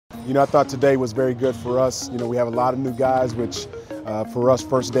I thought today was very good for us. We have a lot of new guys, which for us,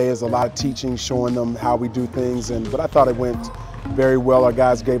 first day is a lot of teaching, showing them how we do things. But I thought it went very well. Our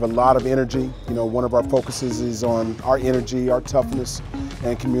guys gave a lot of energy. One of our focuses is on our energy, our toughness,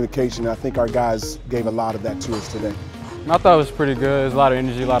 and communication. I think our guys gave a lot of that to us today. I thought it was pretty good. There's a lot of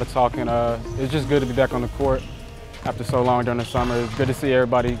energy, a lot of talking. It's just good to be back on the court after so long during the summer. It's good to see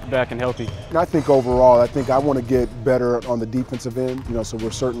everybody back and healthy. And I think overall, I want to get better on the defensive end, so we're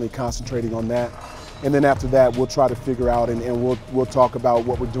certainly concentrating on that. And then after that, we'll try to figure out and we'll talk about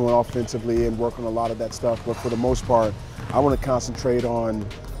what we're doing offensively and work on a lot of that stuff. But for the most part, I want to concentrate on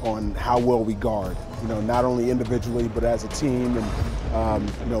how well we guard, not only individually, but as a team. And,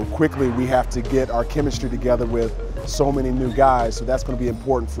 quickly we have to get our chemistry together with so many new guys. So that's going to be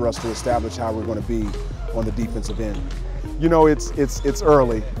important for us to establish how we're going to be on the defensive end. It's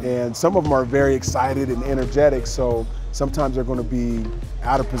early, and some of them are very excited and energetic, so sometimes they're going to be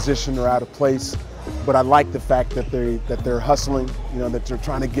out of position or out of place. But I like the fact that they're hustling, that they're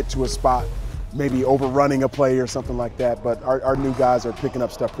trying to get to a spot, maybe overrunning a play or something like that. But our new guys are picking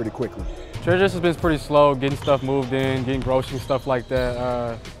up stuff pretty quickly. Just has been pretty slow, getting stuff moved in, getting groceries, stuff like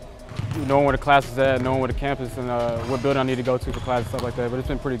that. Knowing where the class is at, knowing where the campus and what building I need to go to for class and stuff like that. But it's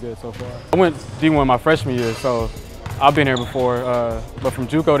been pretty good so far. I went D1 my freshman year, so I've been here before. But from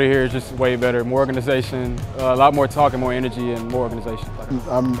JUCO to here, it's just way better, more organization, a lot more talk and more energy and more organization.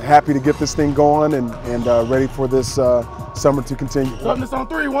 I'm happy to get this thing going and ready for this summer to continue. Toughness on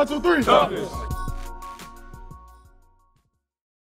three, 1, 2, 3. Toughness.